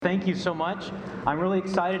thank you so much. I'm really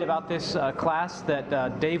excited about this class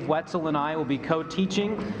that Dave Wetzel and I will be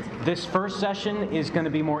co-teaching. This first session is going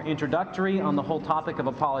to be more introductory on the whole topic of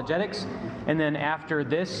apologetics. And then after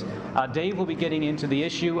this, Dave will be getting into the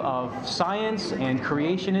issue of science and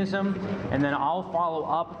creationism. And then I'll follow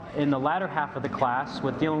up in the latter half of the class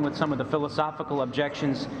with dealing with some of the philosophical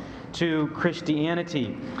objections to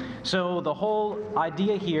Christianity. So the whole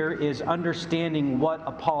idea here is understanding what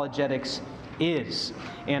apologetics is.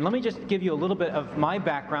 And let me just give you a little bit of my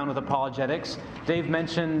background with apologetics. Dave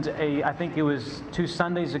mentioned, I think it was 2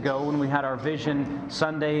 Sundays ago when we had our Vision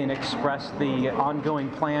Sunday and expressed the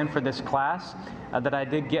ongoing plan for this class, that I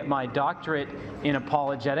did get my doctorate in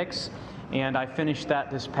apologetics. And I finished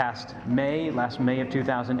that this past last May of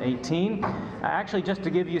 2018. Actually, just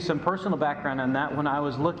to give you some personal background on that, when I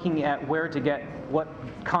was looking at where to get what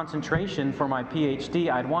concentration for my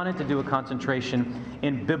PhD, I'd wanted to do a concentration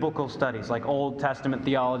in biblical studies, like Old Testament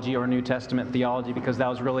theology or New Testament theology, because that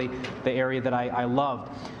was really the area that I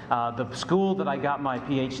loved. The school that I got my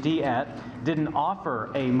PhD at didn't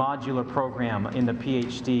offer a modular program in the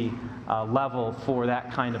PhD level for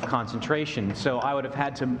that kind of concentration. So I would have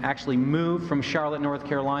had to actually move from Charlotte, North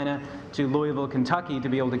Carolina to Louisville, Kentucky to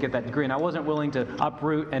be able to get that degree. And I wasn't willing to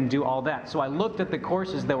uproot and do all that. So I looked at the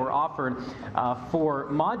courses that were offered for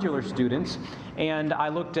modular students, and I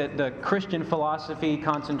looked at the Christian philosophy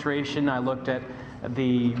concentration. I looked at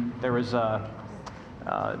there was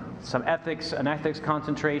some ethics, an ethics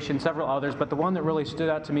concentration, several others, but the one that really stood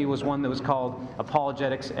out to me was one that was called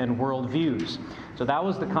Apologetics and Worldviews. So that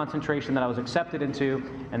was the concentration that I was accepted into,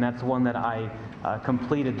 and that's the one that I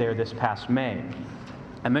completed there this past May.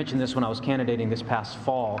 I mentioned this when I was candidating this past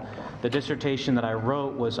fall. The dissertation that I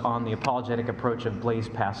wrote was on the apologetic approach of Blaise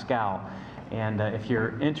Pascal. And if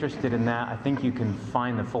you're interested in that, I think you can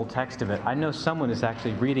find the full text of it. I know someone is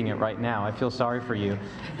actually reading it right now. I feel sorry for you.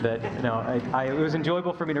 That it was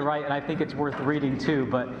enjoyable for me to write, and I think it's worth reading too.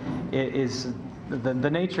 But it is the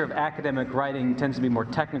nature of academic writing tends to be more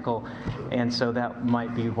technical, and so that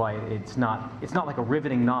might be why it's not like a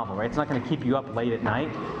riveting novel, right? It's not going to keep you up late at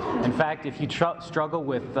night. In fact, if you struggle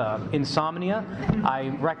with insomnia, I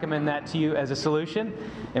recommend that to you as a solution.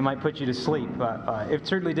 It might put you to sleep, but it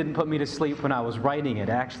certainly didn't put me to sleep when I was writing it.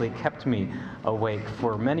 It actually kept me awake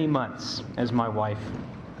for many months, as my wife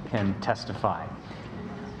can testify.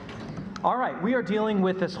 All right, we are dealing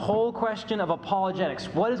with this whole question of apologetics.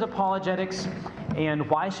 What is apologetics, and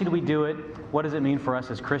why should we do it? What does it mean for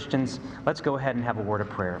us as Christians? Let's go ahead and have a word of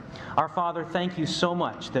prayer. Our Father, thank you so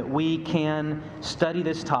much that we can study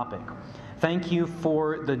this topic. Thank you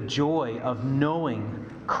for the joy of knowing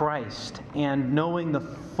Christ and knowing the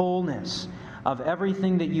fullness of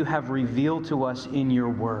everything that you have revealed to us in your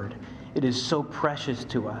word. It is so precious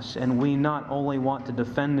to us, and we not only want to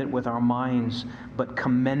defend it with our minds, but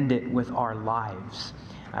commend it with our lives.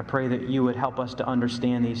 I pray that you would help us to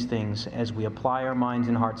understand these things as we apply our minds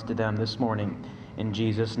and hearts to them this morning. In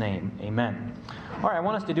Jesus' name, amen. All right, I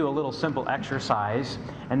want us to do a little simple exercise,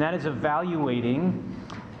 and that is evaluating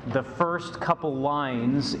the first couple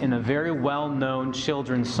lines in a very well-known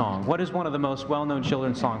children's song. What is one of the most well-known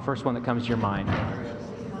children's songs? First one that comes to your mind.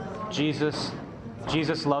 Jesus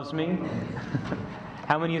loves me.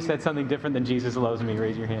 How many of you said something different than Jesus loves me?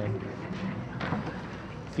 Raise your hand.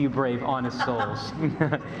 A few brave, honest souls.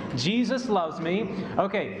 Jesus loves me.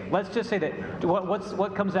 Okay, let's just say that.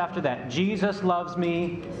 What comes after that? Jesus loves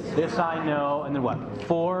me. This I know. And then what?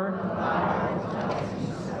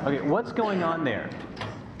 Okay, what's going on there?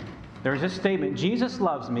 There's a statement. Jesus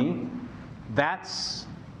loves me. That's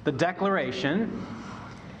the declaration.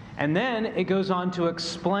 And then it goes on to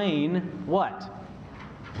explain what?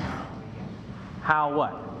 How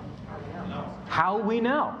what? How we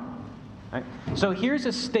know. Right? So here's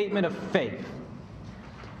a statement of faith.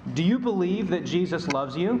 Do you believe that Jesus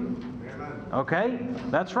loves you? Okay,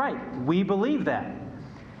 that's right. We believe that.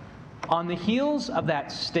 On the heels of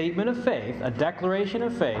that statement of faith, a declaration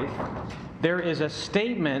of faith, there is a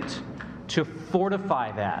statement to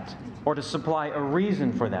fortify that, or to supply a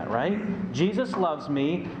reason for that, right? Jesus loves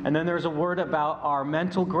me, and then there's a word about our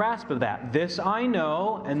mental grasp of that. This I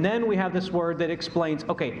know, and then we have this word that explains,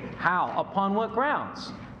 okay, how? Upon what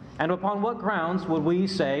grounds? And upon what grounds would we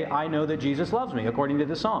say, I know that Jesus loves me, according to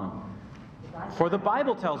the song? For the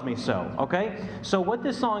Bible tells me so, okay? So what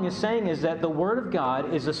this song is saying is that the Word of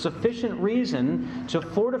God is a sufficient reason to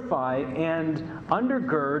fortify and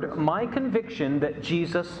undergird my conviction that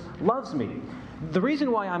Jesus loves me. The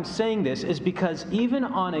reason why I'm saying this is because even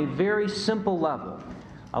on a very simple level,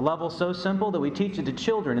 a level so simple that we teach it to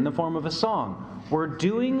children in the form of a song, we're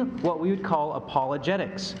doing what we would call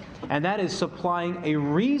apologetics. And that is supplying a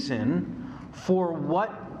reason for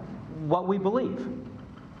what what we believe.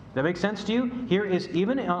 Does that make sense to you? Here is,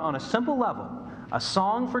 even on a simple level, a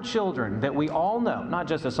song for children that we all know. Not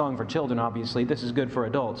just a song for children, obviously. This is good for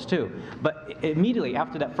adults, too. But immediately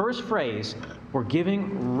after that first phrase, we're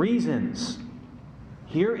giving reasons.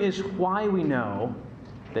 Here is why we know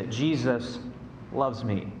that Jesus loves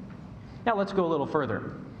me. Now let's go a little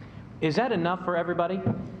further. Is that enough for everybody?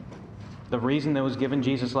 The reason that was given,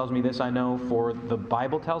 Jesus loves me, this I know, for the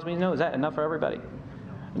Bible tells me no. Is that enough for everybody?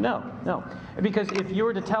 No. Because if you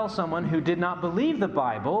were to tell someone who did not believe the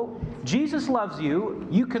Bible, Jesus loves you,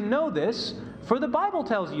 you can know this, for the Bible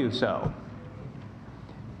tells you so.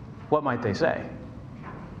 What might they say?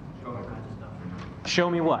 Show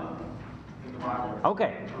me what? In the Bible.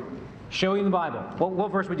 Okay. Show you the Bible.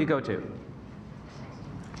 What verse would you go to?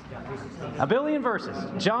 A billion verses.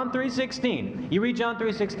 John 3:16. You read John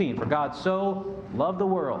 3:16. For God so loved the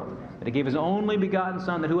world that He gave His only begotten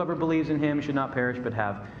Son, that whoever believes in Him should not perish but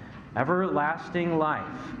have everlasting life.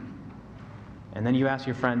 And then you ask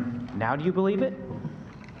your friend, now do you believe it?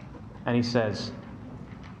 And he says,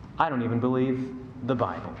 I don't even believe the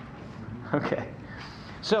Bible. Okay.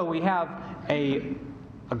 So we have a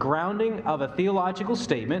grounding of a theological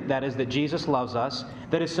statement, that is that Jesus loves us,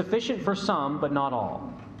 that is sufficient for some but not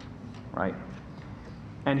all. Right?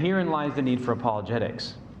 And herein lies the need for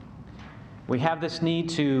apologetics. We have this need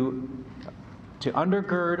to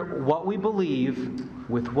undergird what we believe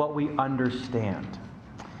with what we understand.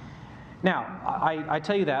 Now, I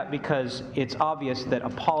tell you that because it's obvious that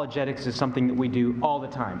apologetics is something that we do all the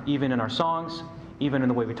time, even in our songs, even in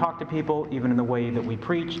the way we talk to people, even in the way that we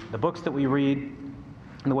preach, the books that we read,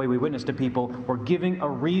 and the way we witness to people. We're giving a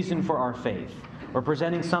reason for our faith. We're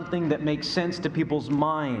presenting something that makes sense to people's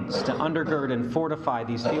minds to undergird and fortify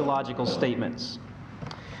these theological statements.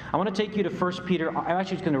 I want to take you to 1 Peter. I'm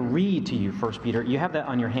actually just going to read to you 1 Peter. You have that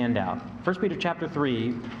on your handout. 1 Peter chapter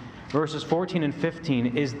 3, verses 14 and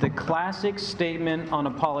 15 is the classic statement on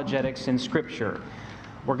apologetics in Scripture.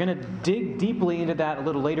 We're going to dig deeply into that a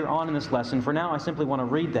little later on in this lesson. For now, I simply want to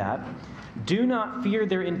read that. Do not fear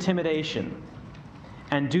their intimidation,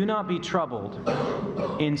 and do not be troubled.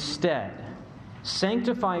 Instead,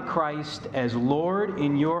 sanctify Christ as Lord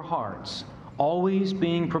in your hearts, always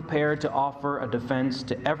being prepared to offer a defense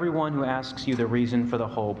to everyone who asks you the reason for the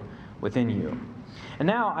hope within you. And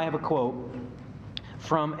now I have a quote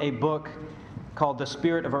from a book called The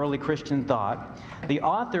Spirit of Early Christian Thought. The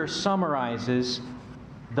author summarizes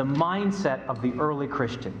the mindset of the early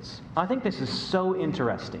Christians. I think this is so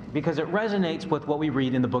interesting because it resonates with what we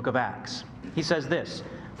read in the book of Acts. He says this,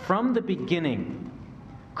 from the beginning,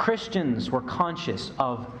 Christians were conscious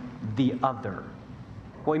of the other.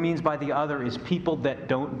 What he means by the other is people that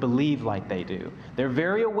don't believe like they do. They're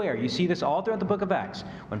very aware. You see this all throughout the book of Acts.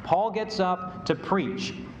 When Paul gets up to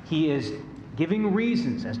preach, he is giving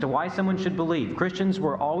reasons as to why someone should believe. Christians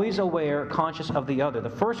were always aware, conscious of the other. The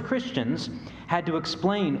first Christians had to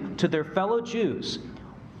explain to their fellow Jews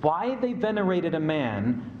why they venerated a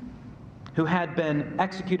man who had been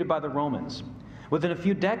executed by the Romans. Within a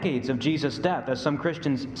few decades of Jesus' death, as some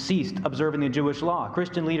Christians ceased observing the Jewish law,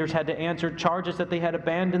 Christian leaders had to answer charges that they had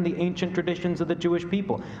abandoned the ancient traditions of the Jewish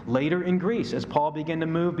people. Later in Greece, as Paul began to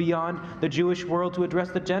move beyond the Jewish world to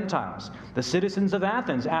address the Gentiles, the citizens of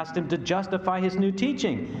Athens asked him to justify his new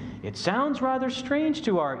teaching. It sounds rather strange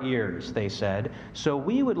to our ears, they said, so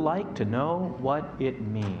we would like to know what it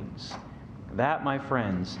means. That, my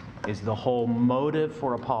friends, is the whole motive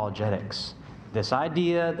for apologetics. This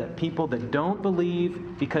idea that people that don't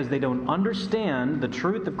believe because they don't understand the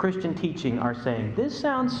truth of Christian teaching are saying, this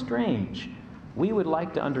sounds strange. We would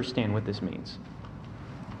like to understand what this means.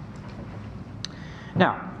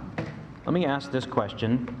 Now, let me ask this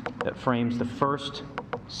question that frames the first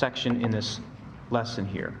section in this lesson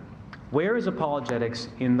here. Where is apologetics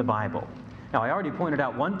in the Bible? Now, I already pointed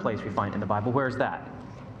out one place we find it in the Bible. Where is that?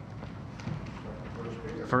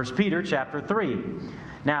 1 Peter chapter 3.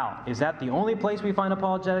 Now, is that the only place we find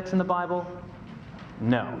apologetics in the Bible?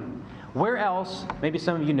 No. Where else, maybe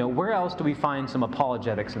some of you know, where else do we find some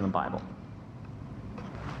apologetics in the Bible?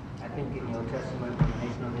 I think in the Old Testament, when the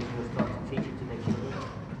nation of Israel was taught to teach it to their children.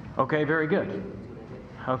 Okay, very good.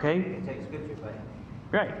 Okay. They take scripture by him.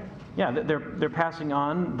 Right. Yeah, they're passing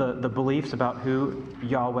on the beliefs about who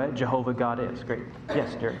Yahweh, Jehovah God is. Great.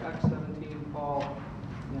 Yes, Jerry. Acts 17, Paul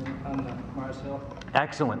and Marcel.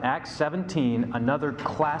 Excellent. Acts 17, another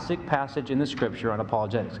classic passage in the Scripture on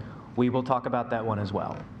apologetics. We will talk about that one as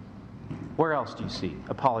well. Where else do you see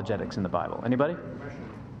apologetics in the Bible? Anybody?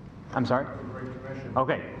 I'm sorry? The Great Commission.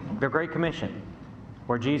 Okay, the Great Commission,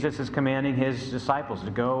 where Jesus is commanding his disciples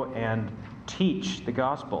to go and teach the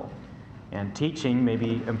gospel. And teaching may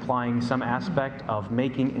be implying some aspect of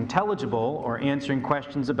making intelligible or answering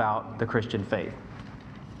questions about the Christian faith.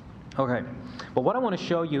 Okay, but what I want to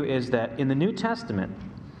show you is that in the New Testament,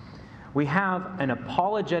 we have an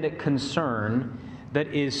apologetic concern that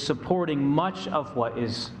is supporting much of what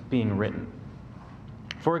is being written.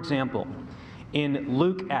 For example, in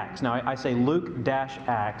Luke Acts, now I say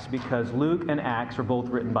Luke-Acts because Luke and Acts are both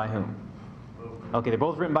written by whom? Okay, they're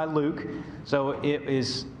both written by Luke, so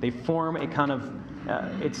they form a kind of,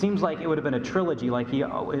 it seems like it would have been a trilogy, like he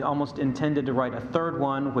almost intended to write a third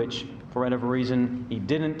one, which for whatever reason he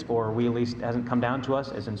didn't, or we at least hasn't come down to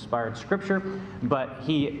us as inspired scripture, but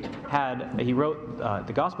he wrote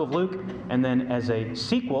the Gospel of Luke, and then as a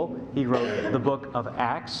sequel, he wrote the book of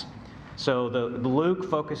Acts. So the Luke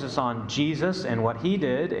focuses on Jesus and what he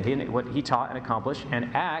did, what he taught and accomplished,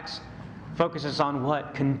 and Acts focuses on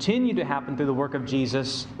what continued to happen through the work of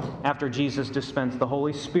Jesus after Jesus dispensed the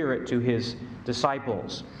Holy Spirit to his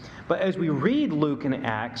disciples. But as we read Luke and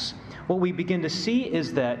Acts, what we begin to see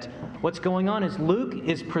is that what's going on is Luke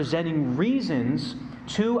is presenting reasons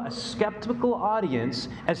to a skeptical audience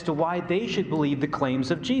as to why they should believe the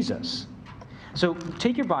claims of Jesus. So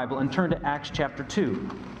take your Bible and turn to Acts chapter 2.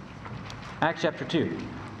 Acts chapter 2.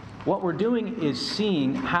 What we're doing is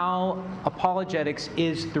seeing how apologetics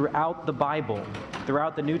is throughout the Bible,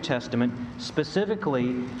 throughout the New Testament,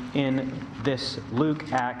 specifically in this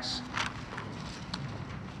Luke, Acts,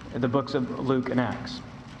 the books of Luke and Acts.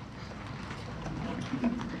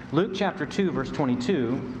 Luke chapter 2, verse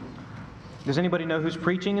 22. Does anybody know who's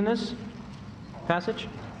preaching in this passage?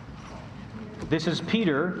 This is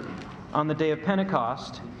Peter on the day of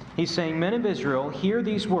Pentecost. He's saying, "Men of Israel, hear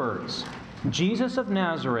these words. Jesus of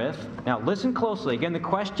Nazareth," now listen closely. Again, the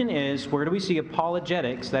question is, where do we see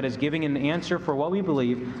apologetics, that is giving an answer for what we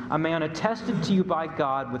believe? "A man attested to you by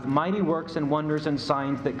God with mighty works and wonders and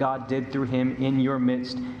signs that God did through him in your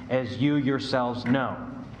midst, as you yourselves know."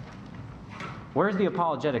 Where's the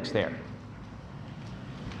apologetics there?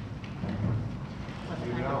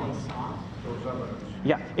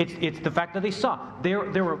 Yeah, it's the fact that they saw.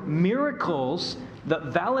 There were miracles that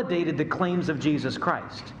validated the claims of Jesus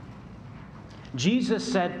Christ. Jesus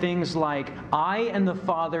said things like, "I and the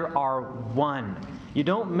Father are one." You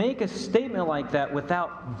don't make a statement like that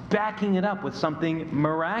without backing it up with something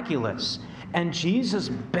miraculous. And Jesus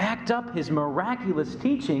backed up his miraculous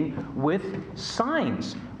teaching with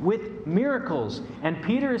signs, with miracles. And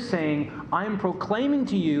Peter is saying, "I'm proclaiming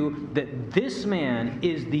to you that this man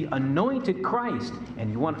is the anointed Christ."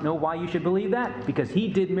 And you want to know why you should believe that? Because he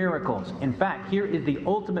did miracles. In fact, here is the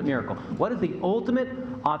ultimate miracle. What is the ultimate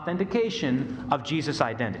authentication of Jesus'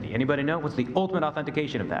 identity? Anybody know? What's the ultimate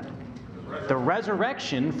authentication of that? The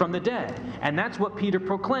resurrection from the dead. And that's what Peter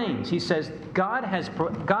proclaims. He says, God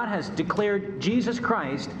has declared Jesus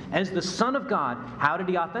Christ as the Son of God. How did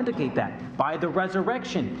he authenticate that? By the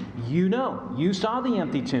resurrection. You saw the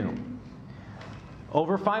empty tomb.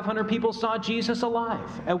 Over 500 people saw Jesus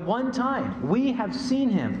alive at one time. We have seen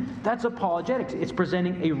him. That's apologetics. It's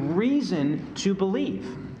presenting a reason to believe.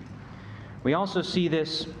 We also see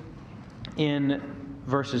this in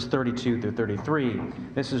verses 32 through 33.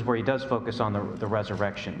 This is where he does focus on the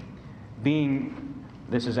resurrection.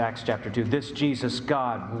 This is Acts chapter 2. "This Jesus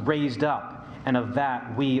God raised up, and of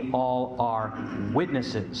that we all are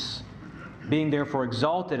witnesses. Being therefore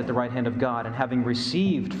exalted at the right hand of God, and having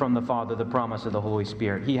received from the Father the promise of the Holy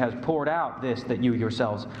Spirit, he has poured out this that you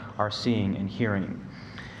yourselves are seeing and hearing."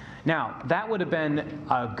 Now, that would have been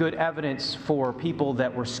good evidence for people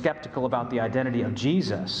that were skeptical about the identity of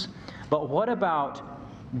Jesus. But what about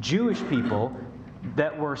Jewish people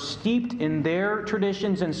that were steeped in their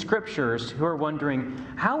traditions and scriptures who are wondering,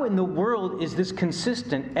 how in the world is this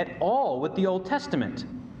consistent at all with the Old Testament?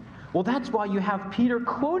 Well, that's why you have Peter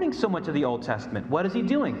quoting so much of the Old Testament. What is he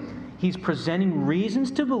doing? He's presenting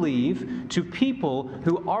reasons to believe to people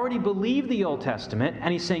who already believe the Old Testament,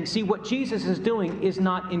 and he's saying, see, what Jesus is doing is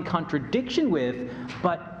not in contradiction with,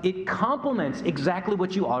 but it complements exactly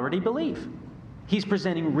what you already believe. He's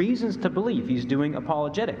presenting reasons to believe. He's doing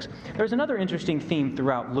apologetics. There's another interesting theme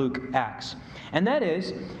throughout Luke Acts, and that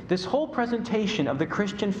is this whole presentation of the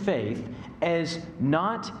Christian faith as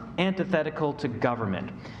not antithetical to government.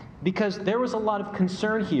 Because there was a lot of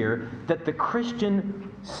concern here that the Christian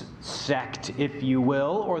sect, if you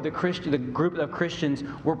will, or the group of Christians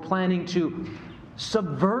were planning to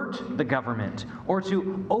subvert the government or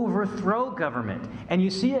to overthrow government. And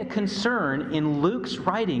you see a concern in Luke's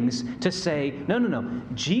writings to say, no,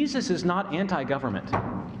 Jesus is not anti-government.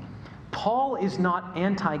 Paul is not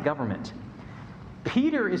anti-government.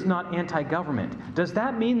 Peter is not anti-government. Does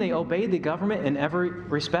that mean they obey the government in every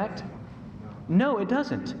respect? No, it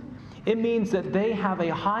doesn't. It means that they have a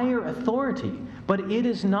higher authority, but it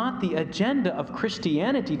is not the agenda of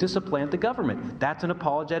Christianity to supplant the government. That's an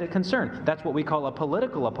apologetic concern. That's what we call a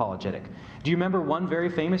political apologetic. Do you remember one very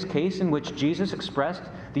famous case in which Jesus expressed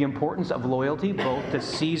the importance of loyalty both to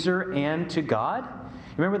Caesar and to God?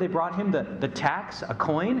 Remember they brought him the tax, a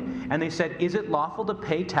coin, and they said, is it lawful to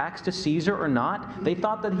pay tax to Caesar or not? They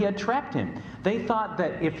thought that he had trapped him. They thought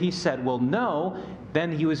that if he said, well, no,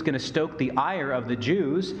 then he was going to stoke the ire of the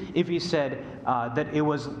Jews. If he said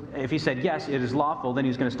yes, it is lawful, then he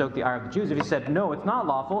was going to stoke the ire of the Jews. If he said no, it's not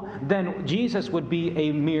lawful, then Jesus would be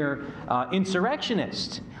a mere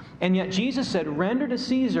insurrectionist. And yet Jesus said, render to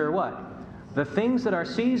Caesar what? The things that are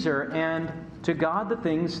Caesar, and to God the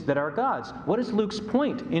things that are God's. What is Luke's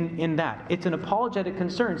point in that? It's an apologetic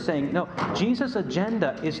concern saying, no, Jesus'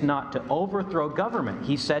 agenda is not to overthrow government.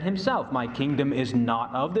 He said himself, my kingdom is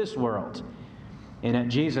not of this world. And that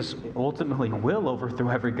Jesus ultimately will overthrow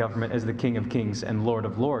every government as the King of Kings and Lord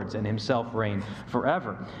of Lords and himself reign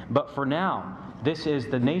forever. But for now, this is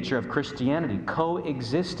the nature of Christianity,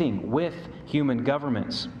 coexisting with human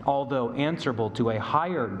governments, although answerable to a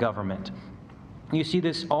higher government. You see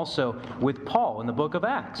this also with Paul in the book of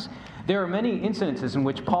Acts. There are many incidences in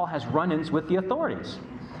which Paul has run-ins with the authorities.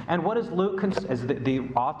 And what is Luke, as the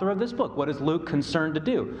author of this book, what is Luke concerned to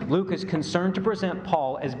do? Luke is concerned to present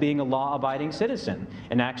Paul as being a law-abiding citizen.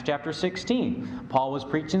 In Acts chapter 16, Paul was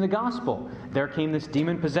preaching the gospel. There came this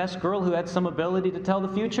demon-possessed girl who had some ability to tell the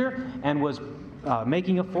future and was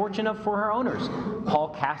making a fortune for her owners. Paul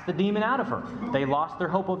cast the demon out of her. They lost their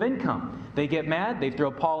hope of income. They get mad, they throw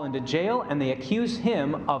Paul into jail, and they accuse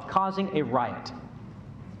him of causing a riot.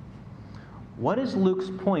 What is Luke's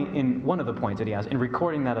point in one of the points that he has in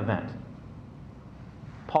recording that event?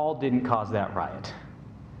 Paul didn't cause that riot.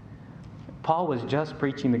 Paul was just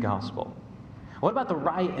preaching the gospel. What about the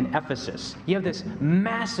riot in Ephesus? You have this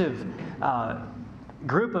massive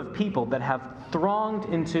group of people that have thronged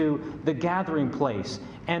into the gathering place.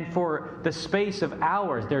 And for the space of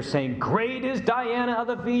hours, they're saying, great is Diana of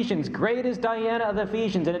the Ephesians, great is Diana of the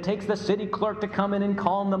Ephesians. And it takes the city clerk to come in and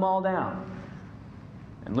calm them all down.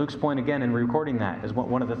 And Luke's point again in recording that is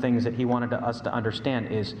one of the things that he wanted us to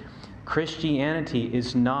understand is Christianity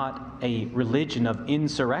is not a religion of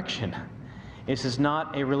insurrection. This is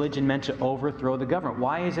not a religion meant to overthrow the government.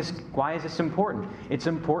 Why is this important? It's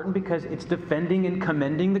important because it's defending and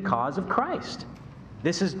commending the cause of Christ.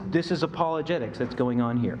 This is apologetics that's going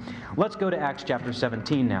on here. Let's go to Acts chapter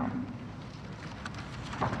 17 now.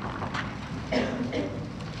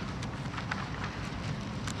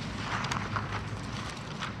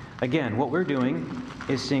 Again, what we're doing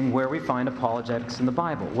is seeing where we find apologetics in the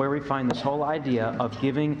Bible, where we find this whole idea of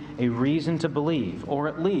giving a reason to believe, or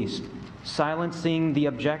at least silencing the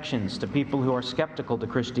objections to people who are skeptical to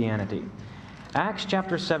Christianity. Acts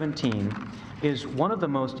chapter 17 is one of the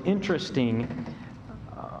most interesting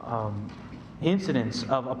incidents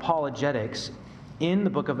of apologetics in the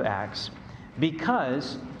book of Acts,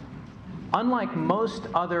 because unlike most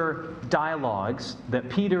other dialogues that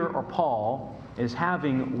Peter or Paul is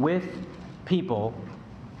having with people,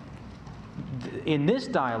 in this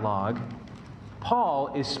dialogue,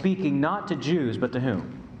 Paul is speaking not to Jews, but to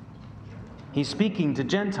whom? He's speaking to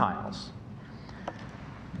Gentiles.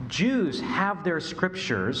 Jews have their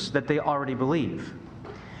scriptures that they already believe.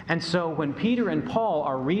 And so when Peter and Paul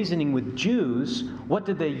are reasoning with Jews, what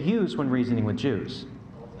did they use when reasoning with Jews?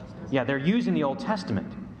 Yeah, they're using the Old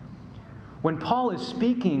Testament. When Paul is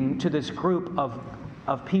speaking to this group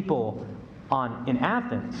of people in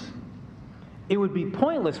Athens, it would be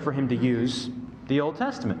pointless for him to use the Old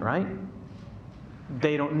Testament, right?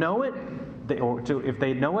 They don't know it. If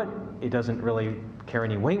they know it, it doesn't really carry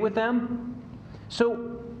any weight with them. So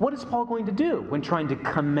what is Paul going to do when trying to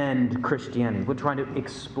commend Christianity, when trying to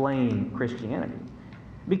explain Christianity?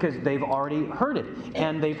 Because they've already heard it,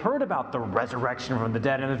 and they've heard about the resurrection from the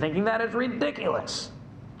dead, and they're thinking that is ridiculous.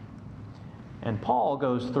 And Paul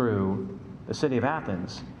goes through the city of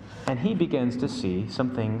Athens, and he begins to see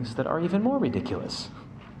some things that are even more ridiculous.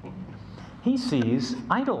 He sees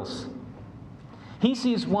idols. He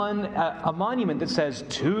sees a monument that says,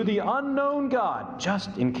 "To the unknown God,"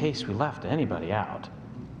 just in case we left anybody out.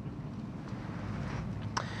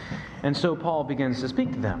 And so Paul begins to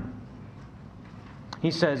speak to them.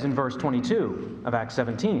 He says in verse 22 of Acts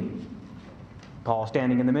 17, Paul,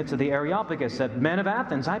 standing in the midst of the Areopagus, said, "Men of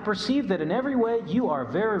Athens, I perceive that in every way you are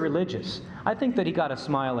very religious." I think that he got a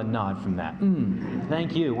smile and nod from that.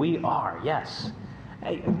 Thank you, we are, yes.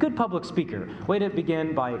 A good public speaker. Way to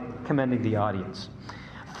begin by commending the audience.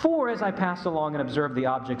 "For as I passed along and observed the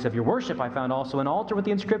objects of your worship, I found also an altar with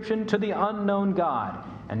the inscription, 'To the unknown God.'"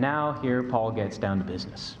 And now here Paul gets down to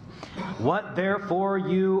business. What therefore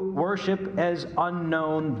you worship as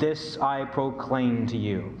unknown, this I proclaim to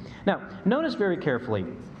you. Now, notice very carefully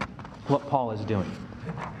what Paul is doing.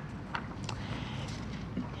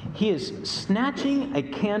 He is snatching a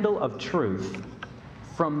candle of truth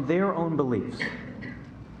from their own beliefs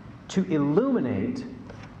to illuminate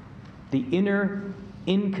the inner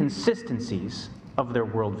inconsistencies of their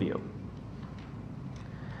worldview.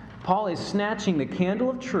 Paul is snatching the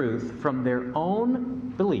candle of truth from their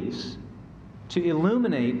own beliefs to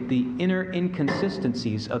illuminate the inner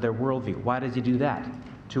inconsistencies of their worldview. Why does he do that?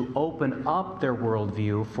 To open up their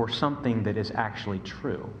worldview for something that is actually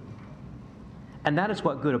true. And that is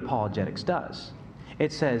what good apologetics does.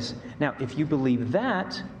 It says, now, if you believe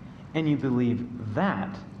that and you believe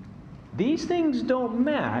that, these things don't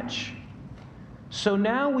match. So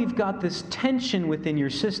now we've got this tension within your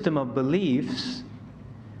system of beliefs.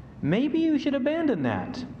 Maybe you should abandon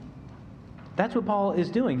that. That's what Paul is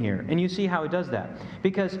doing here. And you see how he does that.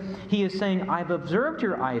 Because he is saying, I've observed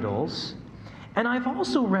your idols, and I've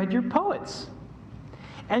also read your poets.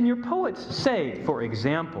 And your poets say, for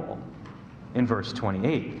example, in verse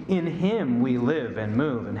 28, in him we live and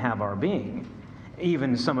move and have our being.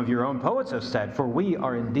 Even some of your own poets have said, for we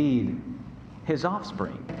are indeed his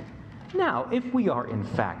offspring. Now, if we are in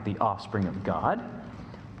fact the offspring of God,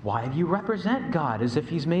 why do you represent God as if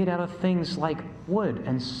he's made out of things like wood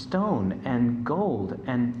and stone and gold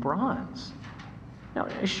and bronze? Now,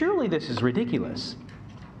 surely this is ridiculous.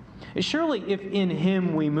 Surely if in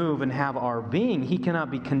him we move and have our being, he cannot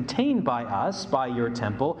be contained by us, by your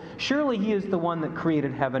temple. Surely he is the one that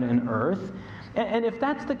created heaven and earth. And if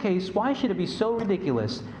that's the case, why should it be so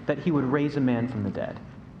ridiculous that he would raise a man from the dead?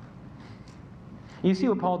 You see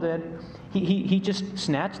what Paul did? He just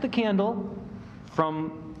snatched the candle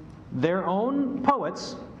from their own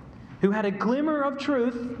poets who had a glimmer of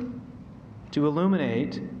truth to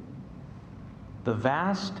illuminate the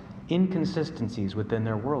vast inconsistencies within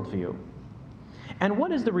their worldview. And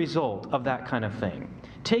what is the result of that kind of thing?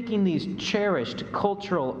 Taking these cherished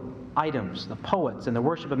cultural items, the poets and the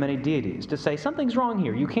worship of many deities, to say something's wrong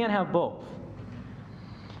here, you can't have both.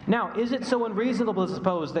 Now, is it so unreasonable to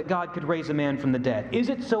suppose that God could raise a man from the dead? Is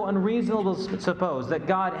it so unreasonable to suppose that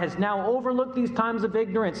God has now overlooked these times of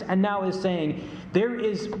ignorance and now is saying, there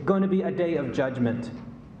is going to be a day of judgment?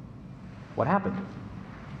 What happened?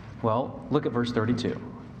 Well, look at verse 32.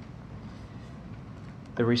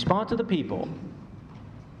 The response of the people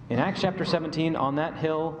in Acts chapter 17 on that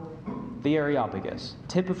hill, the Areopagus,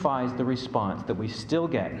 typifies the response that we still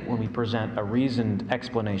get when we present a reasoned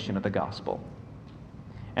explanation of the gospel.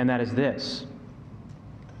 And that is this: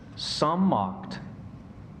 some mocked,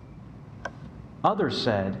 others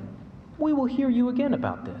said, we will hear you again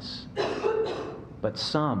about this. But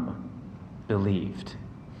some believed.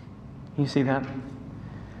 You see that?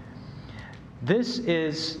 This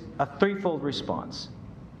is a threefold response.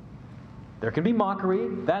 There can be mockery,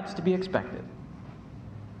 that's to be expected.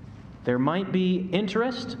 There might be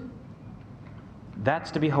interest, that's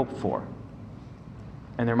to be hoped for.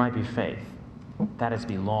 And there might be faith. That is to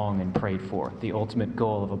be longed and prayed for, the ultimate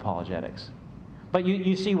goal of apologetics. But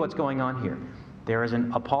you see what's going on here. There is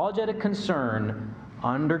an apologetic concern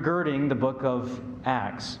undergirding the book of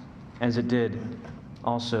Acts, as it did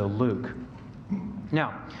also Luke.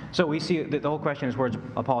 Now, so we see that the whole question is where's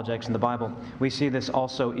apologetics in the Bible. We see this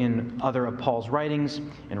also in other of Paul's writings,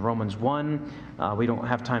 in Romans 1. We don't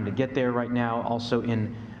have time to get there right now. Also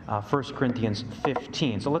in 1 Corinthians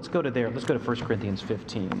 15. So let's go to there. Let's go to 1 Corinthians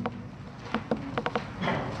 15.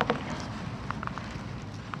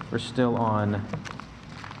 We're still on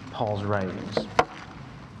Paul's writings.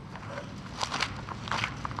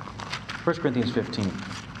 1 Corinthians 15.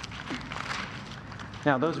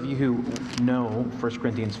 Now, those of you who know 1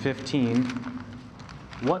 Corinthians 15,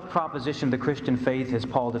 what proposition of the Christian faith is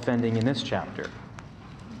Paul defending in this chapter?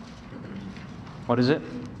 What is it?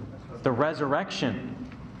 The resurrection.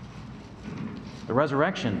 The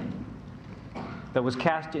resurrection that was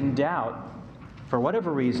cast in doubt for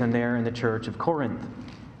whatever reason there in the church of Corinth.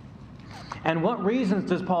 And what reasons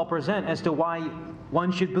does Paul present as to why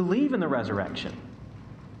one should believe in the resurrection?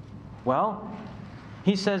 Well,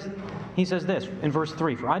 he says this in verse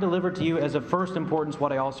 3, for I delivered to you as of first importance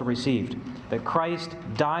what I also received, that Christ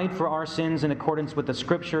died for our sins in accordance with the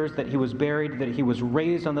Scriptures, that he was buried, that he was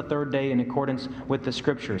raised on the third day in accordance with the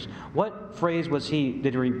Scriptures. What phrase did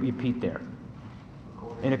he repeat there?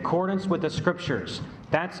 In accordance with the Scriptures.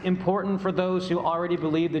 That's important for those who already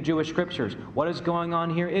believe the Jewish Scriptures. What is going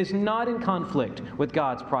on here is not in conflict with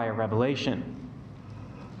God's prior revelation.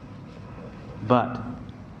 But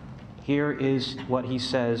here is what he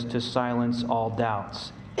says to silence all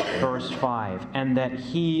doubts. Verse 5, and that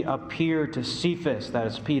he appeared to Cephas, that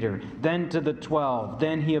is Peter, then to the 12,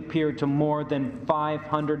 then he appeared to more than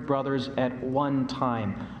 500 brothers at one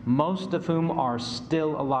time, most of whom are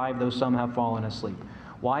still alive, though some have fallen asleep.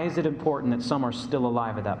 Why is it important that some are still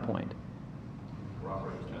alive at that point?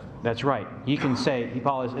 That's right. You can say,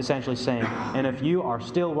 Paul is essentially saying, and if you are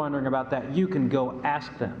still wondering about that, you can go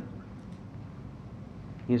ask them.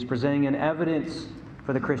 He is presenting an evidence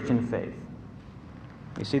for the Christian faith.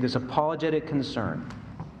 You see this apologetic concern.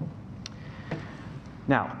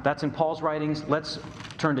 Now, that's in Paul's writings. Let's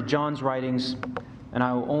turn to John's writings, and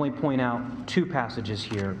I will only point out two passages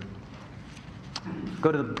here.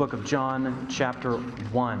 Go to the book of John, chapter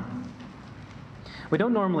 1. We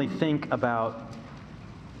don't normally think about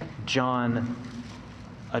John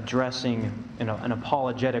addressing in an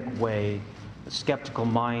apologetic way the skeptical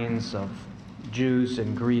minds of Jews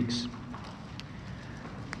and Greeks.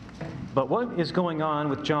 But what is going on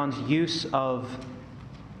with John's use of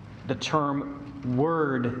the term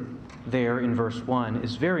word there in verse 1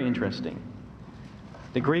 is very interesting.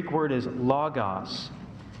 The Greek word is logos,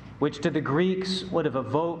 which to the Greeks would have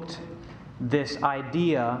evoked this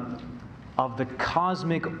idea of the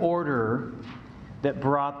cosmic order that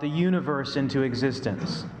brought the universe into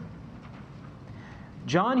existence.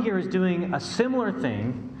 John here is doing a similar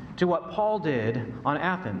thing to what Paul did on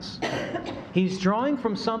Athens. He's drawing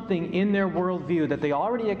from something in their worldview that they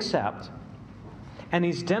already accept, and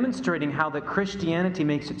he's demonstrating how that Christianity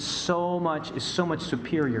makes it is so much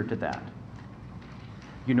superior to that.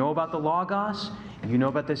 You know about the Logos, you know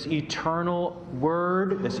about this eternal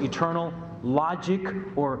word, this eternal logic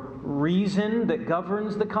or reason that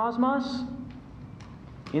governs the cosmos.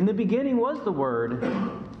 In the beginning was the Word,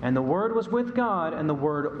 and the Word was with God, and the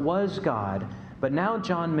Word was God. But now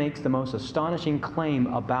John makes the most astonishing claim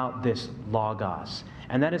about this Logos.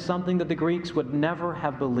 And that is something that the Greeks would never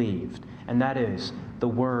have believed. And that is, the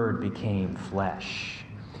Word became flesh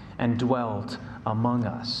and dwelt among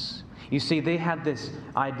us. You see, they had this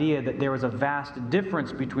idea that there was a vast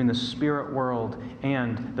difference between the spirit world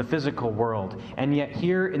and the physical world. And yet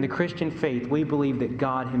here in the Christian faith, we believe that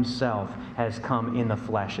God Himself has come in the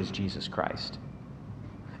flesh as Jesus Christ.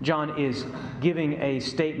 John is giving a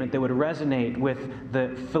statement that would resonate with the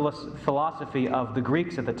philosophy of the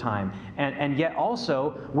Greeks at the time, and yet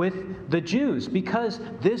also with the Jews, because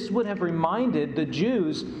this would have reminded the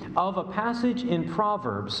Jews of a passage in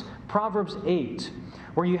Proverbs 8,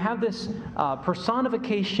 where you have this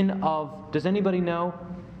personification of, does anybody know?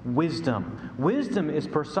 Wisdom. Wisdom is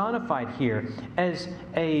personified here as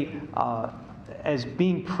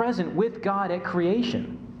being present with God at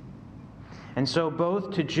creation. And so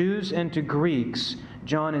both to Jews and to Greeks,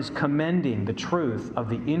 John is commending the truth of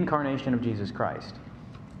the incarnation of Jesus Christ.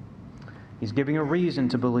 He's giving a reason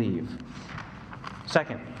to believe.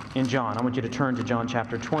 Second, in John, I want you to turn to John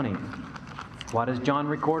chapter 20. Why does John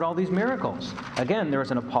record all these miracles? Again, there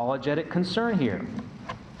is an apologetic concern here.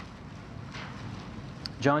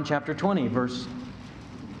 John chapter 20,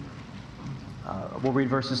 we'll read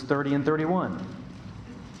verses 30 and 31.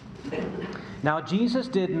 Now Jesus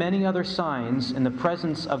did many other signs in the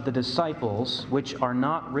presence of the disciples, which are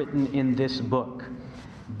not written in this book.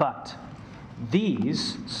 But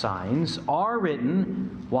these signs are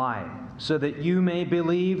written, why? So that you may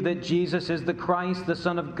believe that Jesus is the Christ, the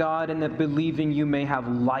Son of God, and that believing you may have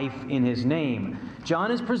life in His name.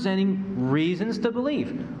 John is presenting reasons to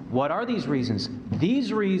believe. What are these reasons?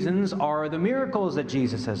 These reasons are the miracles that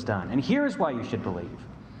Jesus has done. And here's why you should believe.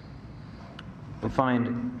 We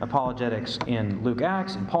find apologetics in Luke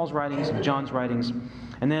Acts, in Paul's writings, in John's writings.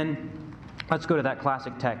 And then let's go to that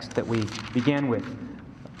classic text that we began with,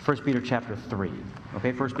 1 Peter chapter 3.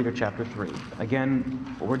 Okay, 1 Peter chapter 3. Again,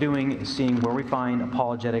 what we're doing is seeing where we find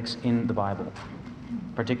apologetics in the Bible,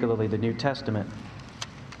 particularly the New Testament.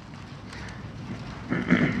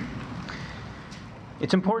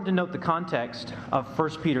 It's important to note the context of 1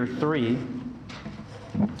 Peter 3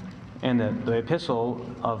 and the epistle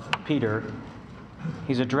of Peter.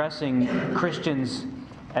 He's addressing Christians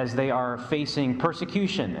as they are facing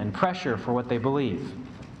persecution and pressure for what they believe.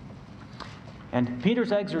 And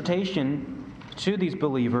Peter's exhortation to these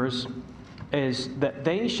believers is that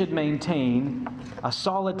they should maintain a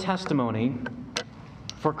solid testimony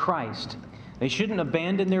for Christ. They shouldn't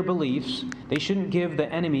abandon their beliefs. They shouldn't give the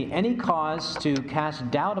enemy any cause to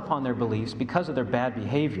cast doubt upon their beliefs because of their bad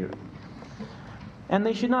behavior. And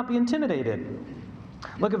they should not be intimidated.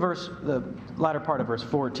 Look at the latter part of verse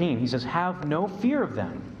 14. He says, "Have no fear of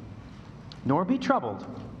them, nor be troubled,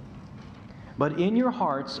 but in your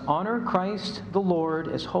hearts honor Christ the Lord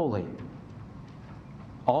as holy,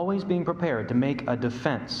 always being prepared to make a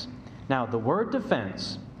defense." Now, the word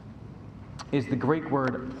defense is the Greek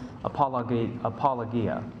word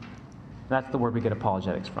apologia. That's the word we get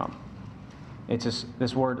apologetics from. It's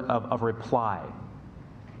this word of reply,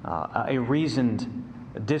 a reasoned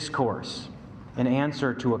discourse, an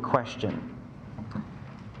answer to a question.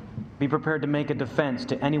 Be prepared to make a defense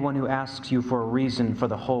to anyone who asks you for a reason for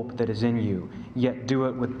the hope that is in you, yet do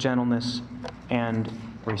it with gentleness and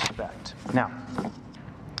respect. Now,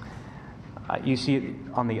 you see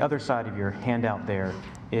on the other side of your handout there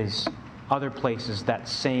is other places that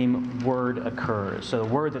same word occurs. So the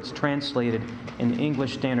word that's translated in the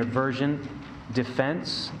English Standard Version,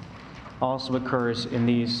 defense, also occurs in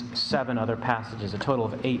these 7 other passages, a total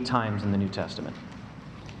of 8 times in the New Testament.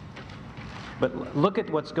 But look at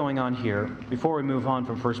what's going on here before we move on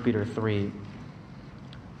from 1 Peter 3.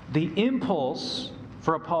 The impulse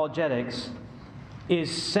for apologetics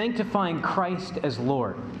is sanctifying Christ as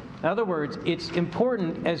Lord. In other words, it's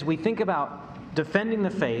important as we think about defending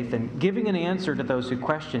the faith and giving an answer to those who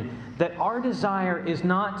question, that our desire is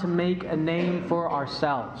not to make a name for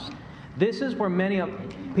ourselves. This is where many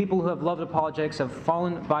people who have loved apologetics have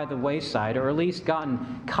fallen by the wayside, or at least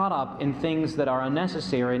gotten caught up in things that are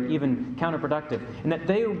unnecessary and even counterproductive, and that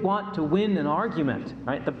they want to win an argument.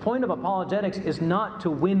 Right? The point of apologetics is not to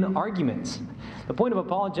win arguments. The point of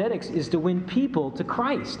apologetics is to win people to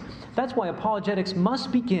Christ. That's why apologetics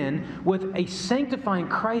must begin with a sanctifying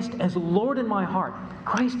Christ as Lord in my heart.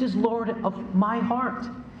 Christ is Lord of my heart.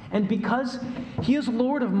 And because He is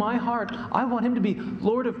Lord of my heart, I want Him to be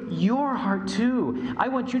Lord of your heart too. I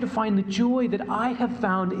want you to find the joy that I have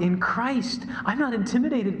found in Christ. I'm not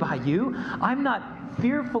intimidated by you. I'm not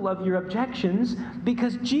fearful of your objections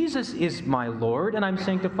because Jesus is my Lord and I'm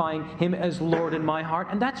sanctifying Him as Lord in my heart.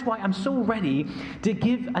 And that's why I'm so ready to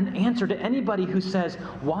give an answer to anybody who says,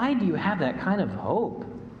 why do you have that kind of hope?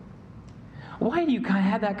 Why do you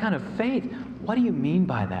have that kind of faith? What do you mean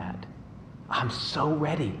by that? I'm so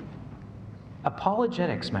ready.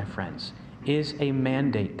 Apologetics, my friends, is a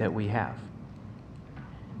mandate that we have.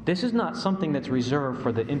 This is not something that's reserved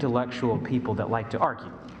for the intellectual people that like to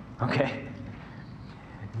argue, okay?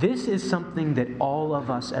 This is something that all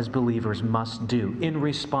of us as believers must do in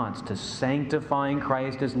response to sanctifying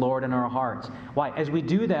Christ as Lord in our hearts. Why? As we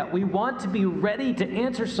do that, we want to be ready to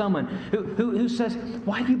answer someone who says,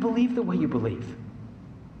 why do you believe the way you believe?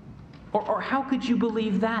 Or how could you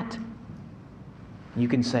believe that? You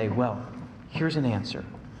can say, well, here's an answer.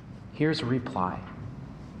 Here's a reply.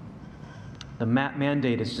 The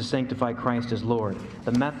mandate is to sanctify Christ as Lord.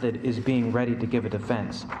 The method is being ready to give a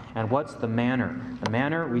defense. And what's the manner? The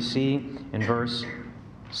manner we see in verse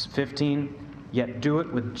 15, yet do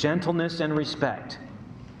it with gentleness and respect.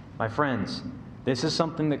 My friends, this is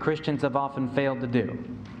something that Christians have often failed to do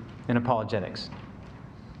in apologetics.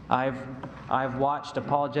 I've watched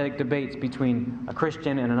apologetic debates between a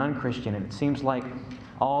Christian and an unchristian, and it seems like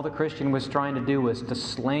all the Christian was trying to do was to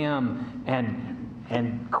slam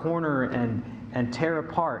and corner and tear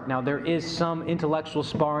apart. Now, there is some intellectual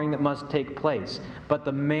sparring that must take place, but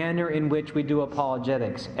the manner in which we do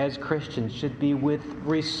apologetics as Christians should be with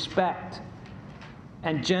respect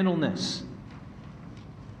and gentleness.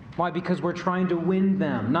 Why? Because we're trying to win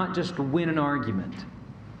them, not just win an argument.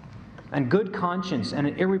 And good conscience and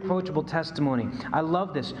an irreproachable testimony. I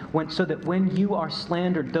love this. So that when you are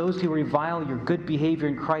slandered, those who revile your good behavior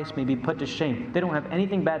in Christ may be put to shame. They don't have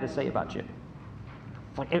anything bad to say about you.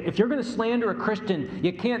 If you're going to slander a Christian,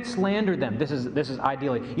 you can't slander them. This is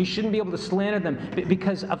ideally. You shouldn't be able to slander them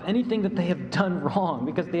because of anything that they have done wrong,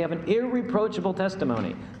 because they have an irreproachable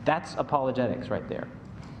testimony. That's apologetics right there.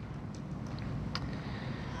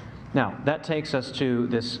 Now, that takes us to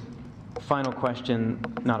this final question,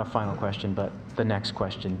 not a final question, but the next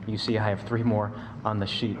question. You see I have 3 more on the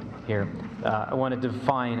sheet here. I want to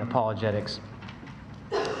define apologetics.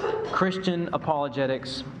 Christian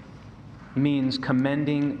apologetics means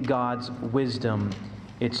commending God's wisdom,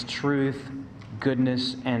 its truth,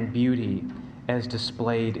 goodness, and beauty as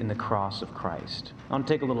displayed in the cross of Christ. I want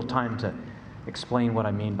to take a little time to explain what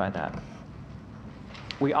I mean by that.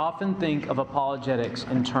 We often think of apologetics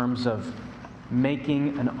in terms of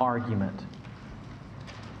making an argument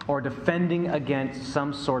or defending against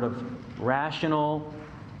some sort of rational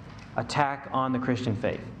attack on the Christian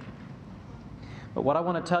faith. But what I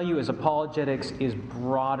want to tell you is apologetics is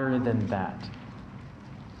broader than that.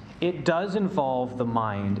 It does involve the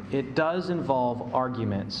mind. It does involve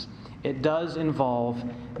arguments. It does involve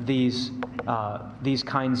these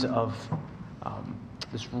kinds of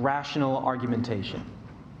this rational argumentation.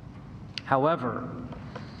 However,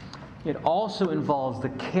 it also involves the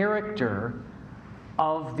character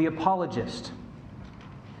of the apologist.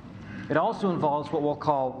 It also involves what we'll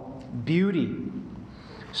call beauty.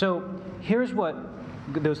 So, here's what,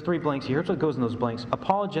 those 3 blanks, here's what goes in those blanks.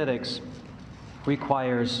 Apologetics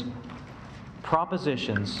requires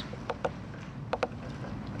propositions,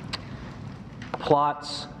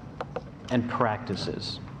 plots, and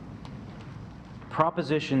practices.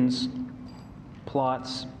 Propositions,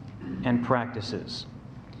 plots, and practices.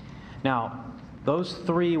 Now, those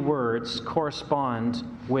 3 words correspond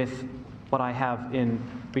with what I have in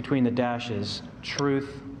between the dashes: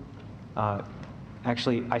 truth.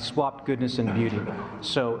 Actually, I swapped goodness and beauty.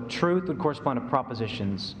 So truth would correspond to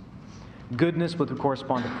propositions, goodness would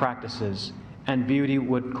correspond to practices, and beauty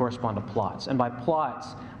would correspond to plots. And by plots,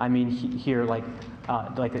 I mean here like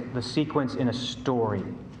the sequence in a story,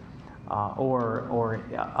 or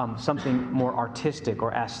something more artistic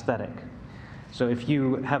or aesthetic. So if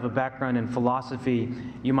you have a background in philosophy,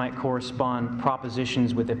 you might correspond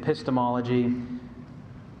propositions with epistemology,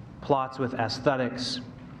 plots with aesthetics,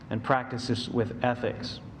 and practices with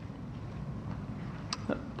ethics.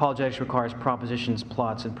 Apologetics requires propositions,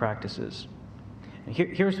 plots, and practices.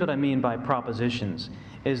 Here's what I mean by propositions,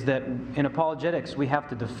 is that in apologetics we have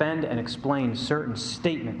to defend and explain certain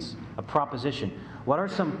statements, a proposition. What are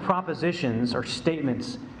some propositions or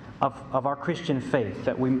statements of our Christian faith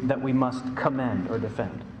that we must commend or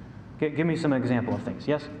defend? Give me some example of things.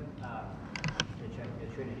 Yes? The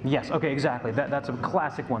Trinity. Yes, okay, exactly. That's a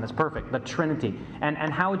classic one. That's perfect. The Trinity. And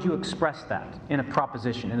how would you express that in a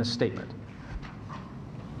proposition, in a statement?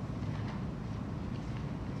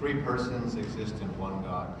 3 persons exist in one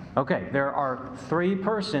God. Okay, there are 3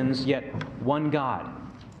 persons, yet one God.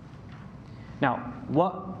 Now,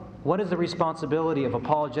 what is the responsibility of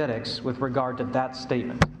apologetics with regard to that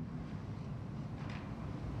statement?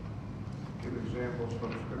 Give examples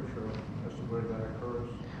from Scripture as to where that occurs.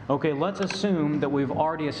 Okay, let's assume that we've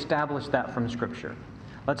already established that from Scripture.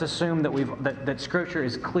 Let's assume that that Scripture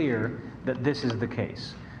is clear that this is the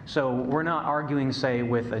case. So we're not arguing, say,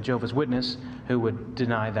 with a Jehovah's Witness who would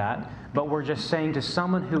deny that, but we're just saying to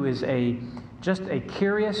someone who is just a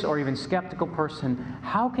curious or even skeptical person,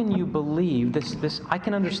 how can you believe this? I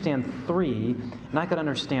can understand 3, and I could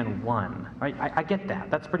understand 1. Right? I get that.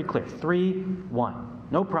 That's pretty clear. 3, 1.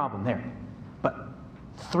 No problem there. But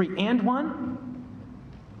 3 and 1?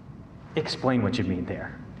 Explain what you mean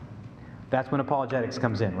there. That's when apologetics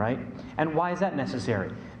comes in, right? And why is that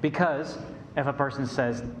necessary? Because if a person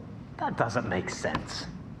says, that doesn't make sense,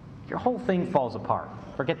 your whole thing falls apart.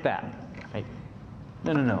 Forget that. Right?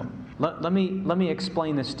 No. Let me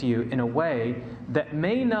explain this to you in a way that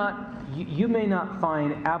you may not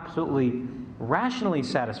find absolutely rationally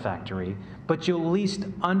satisfactory, but you'll at least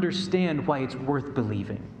understand why it's worth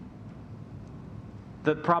believing.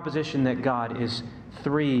 The proposition that God is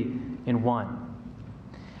 3 in 1.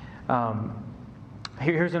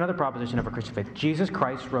 Here's another proposition of a Christian faith. Jesus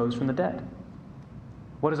Christ rose from the dead.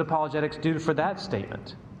 What does apologetics do for that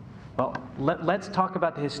statement? Well, let's talk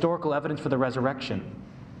about the historical evidence for the resurrection.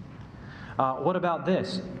 What about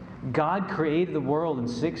this? God created the world in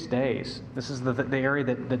 6 days. This is the area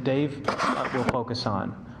that Dave will focus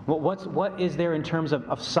on. What is there in terms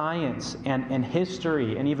of science and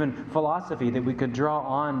history and even philosophy that we could draw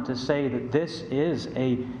on to say that this is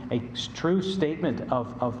a true statement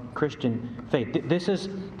of Christian faith? This is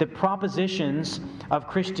the propositions of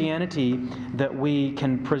Christianity that we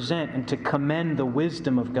can present and to commend the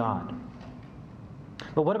wisdom of God.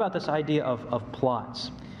 But what about this idea of plots?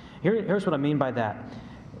 Here's what I mean by that.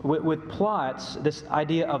 With plots, this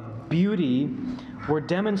idea of beauty, we're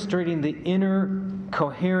demonstrating the inner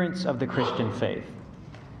coherence of the Christian faith.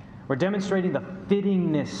 We're demonstrating the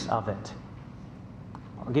fittingness of it.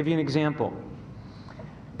 I'll give you an example.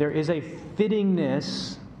 There is a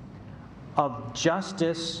fittingness of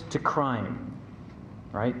justice to crime,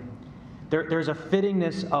 right? There's a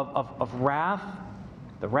fittingness of wrath,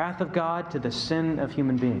 the wrath of God to the sin of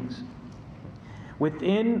human beings.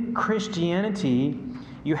 Within Christianity,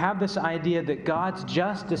 you have this idea that God's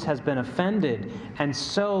justice has been offended, and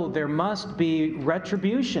so there must be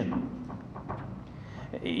retribution.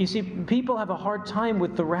 You see, people have a hard time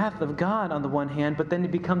with the wrath of God on the one hand, but then they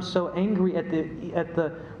become so angry at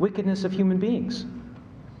the wickedness of human beings.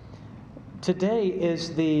 Today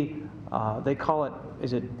is they call it,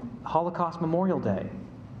 is it Holocaust Memorial Day?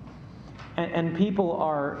 And people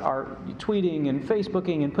are tweeting and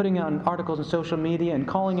Facebooking and putting out articles on social media and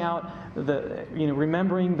calling out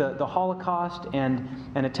remembering the Holocaust and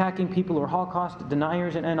attacking people who are Holocaust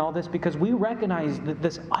deniers and all this, because we recognize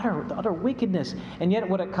this utter wickedness. And yet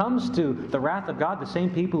when it comes to the wrath of God, the same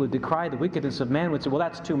people who decry the wickedness of man would say, well,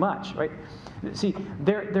 that's too much, right? See,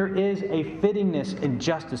 there is a fittingness in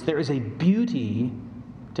justice. There is a beauty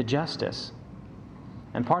to justice.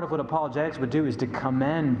 And part of what apologetics would do is to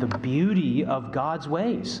commend the beauty of God's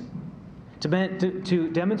ways, to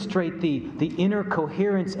demonstrate the inner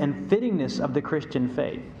coherence and fittingness of the Christian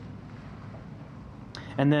faith.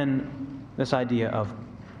 And then this idea of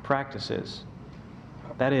practices.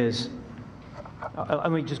 That is,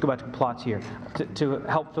 let me just go back to plots here to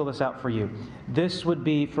help fill this out for you. This would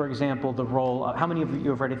be, for example, the role of, how many of you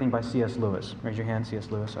have read anything by C.S. Lewis? Raise your hand, C.S.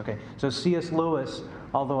 Lewis. Okay. So C.S. Lewis,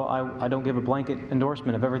 although I don't give a blanket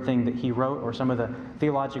endorsement of everything that he wrote or some of the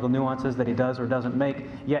theological nuances that he does or doesn't make,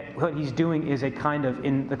 yet what he's doing is a kind of,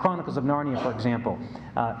 in the Chronicles of Narnia, for example,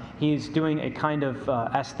 he's doing a kind of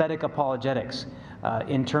aesthetic apologetics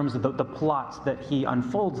in terms of the plots that he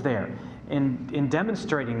unfolds there. In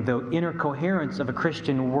demonstrating the inner coherence of a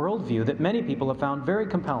Christian worldview that many people have found very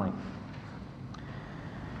compelling.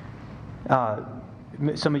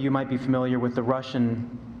 Some of you might be familiar with the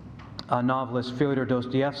Russian novelist Fyodor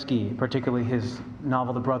Dostoevsky, particularly his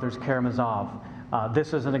novel The Brothers Karamazov.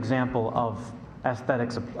 This is an example of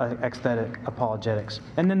aesthetic apologetics.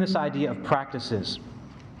 And then this idea of practices,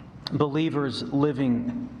 believers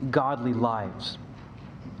living godly lives.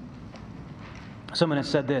 Someone has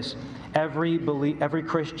said this: every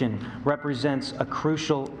Christian represents a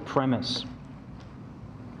crucial premise.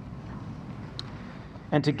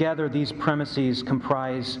 And together these premises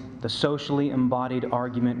comprise the socially embodied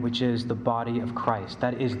argument, which is the body of Christ.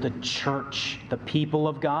 That is the church, the people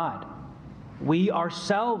of God. We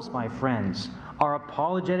ourselves, my friends, are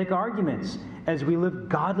apologetic arguments as we live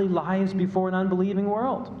godly lives before an unbelieving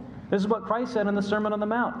world. This is what Christ said in the Sermon on the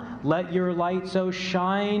Mount. Let your light so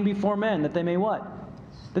shine before men that they may what?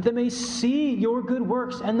 That they may see your good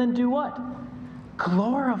works and then do what?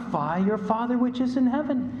 Glorify your Father which is in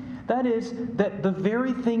heaven. That is, that the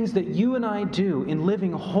very things that you and I do in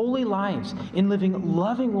living holy lives, in living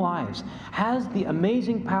loving lives, has the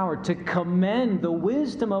amazing power to commend the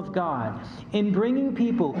wisdom of God in bringing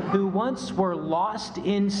people who once were lost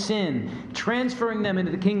in sin, transferring them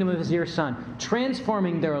into the kingdom of His dear Son,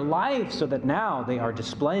 transforming their lives so that now they are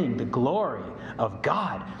displaying the glory of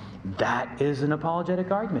God. That is an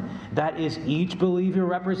apologetic argument. That is each believer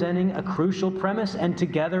representing a crucial premise, and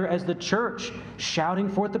together as the church shouting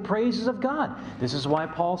forth the praises of God. This is why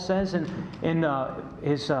Paul says in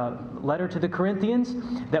his letter to the Corinthians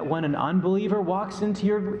that when an unbeliever walks into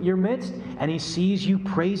your midst and he sees you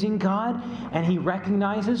praising God and he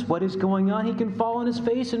recognizes what is going on, he can fall on his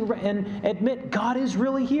face and admit God is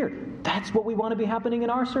really here. That's what we want to be happening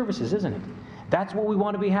in our services, isn't it? That's what we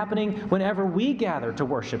want to be happening whenever we gather to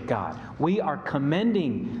worship God. We are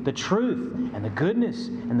commending the truth and the goodness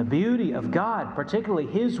and the beauty of God, particularly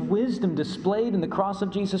His wisdom displayed in the cross of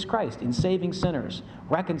Jesus Christ in saving sinners,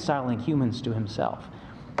 reconciling humans to Himself.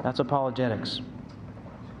 That's apologetics.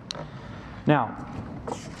 Now,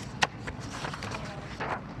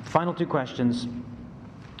 final two questions.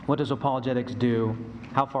 What does apologetics do?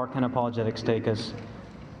 How far can apologetics take us?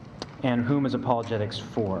 And whom is apologetics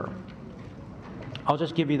for? I'll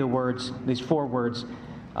just give you the words, these four words.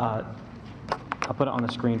 I'll put it on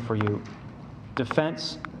the screen for you.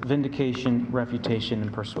 Defense, vindication, refutation,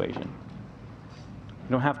 and persuasion. You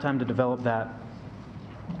don't have time to develop that.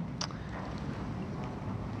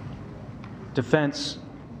 Defense,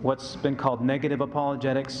 what's been called negative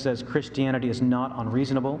apologetics, says Christianity is not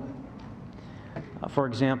unreasonable. For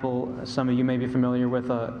example, some of you may be familiar with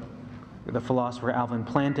the philosopher Alvin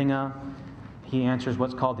Plantinga. He answers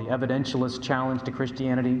what's called the evidentialist challenge to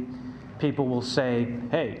Christianity. People will say,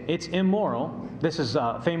 hey, it's immoral. This is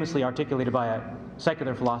famously articulated by a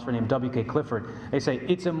secular philosopher named W.K. Clifford. They say,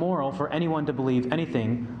 it's immoral for anyone to believe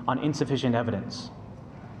anything on insufficient evidence.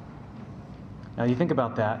 Now, you think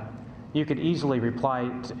about that. You could easily reply,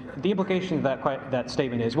 the implication of that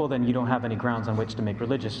statement is, well, then you don't have any grounds on which to make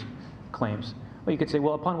religious claims. Well, you could say,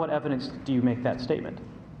 well, upon what evidence do you make that statement?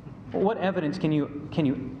 Well, what evidence can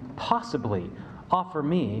you possibly offer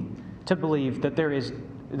me to believe that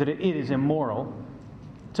it is immoral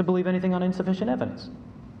to believe anything on insufficient evidence?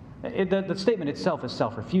 The statement itself is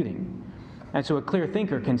self-refuting. And so a clear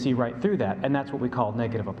thinker can see right through that, and that's what we call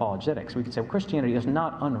negative apologetics. We can say, well, Christianity is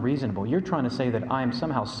not unreasonable. You're trying to say that I am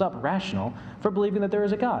somehow sub-rational for believing that there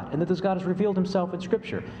is a God, and that this God has revealed Himself in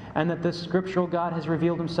Scripture, and that this scriptural God has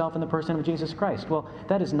revealed Himself in the person of Jesus Christ. Well,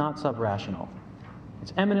 that is not sub-rational.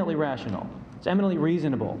 It's eminently rational. It's eminently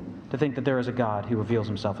reasonable to think that there is a God who reveals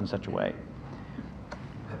Himself in such a way.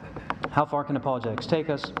 How far can apologetics take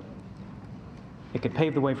us? It could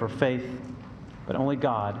pave the way for faith, but only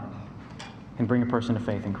God can bring a person to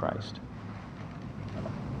faith in Christ.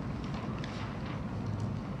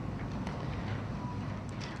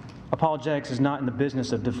 Apologetics is not in the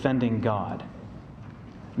business of defending God,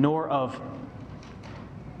 nor of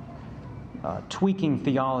tweaking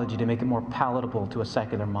theology to make it more palatable to a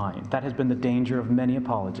secular mind. That has been the danger of many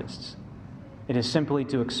apologists. It is simply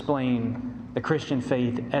to explain the Christian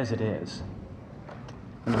faith as it is.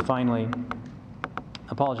 And then finally,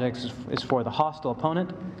 apologetics is for the hostile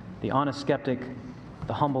opponent, the honest skeptic,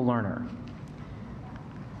 the humble learner.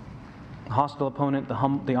 The hostile opponent,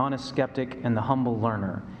 the honest skeptic, and the humble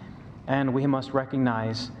learner. And we must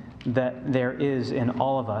recognize that there is in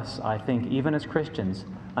all of us, I think, even as Christians,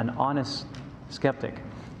 an honest skeptic.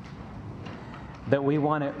 That we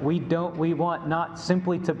want not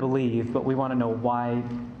simply to believe, but we want to know why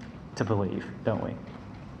to believe, don't we?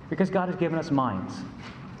 Because God has given us minds.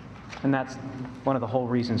 And that's one of the whole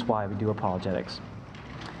reasons why we do apologetics.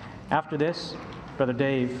 After this, Brother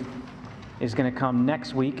Dave is going to come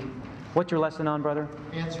next week. What's your lesson on, brother?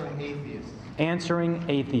 Answering atheists. Answering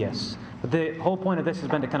atheists. But the whole point of this has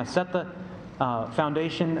been to kind of set the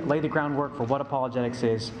foundation, lay the groundwork for what apologetics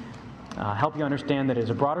is, help you understand that it is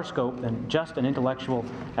a broader scope than just an intellectual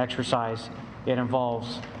exercise. It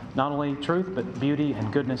involves not only truth, but beauty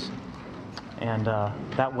and goodness. And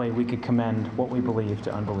that way we could commend what we believe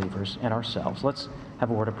to unbelievers and ourselves. Let's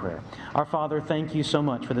have a word of prayer. Our Father, thank you so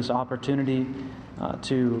much for this opportunity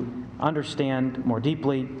to understand more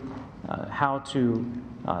deeply how to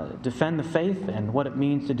defend the faith and what it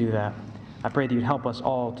means to do that. I pray that you'd help us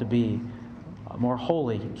all to be more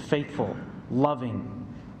holy, faithful, loving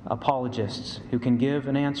apologists who can give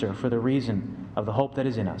an answer for the reason of the hope that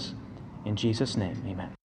is in us. In Jesus' name, amen.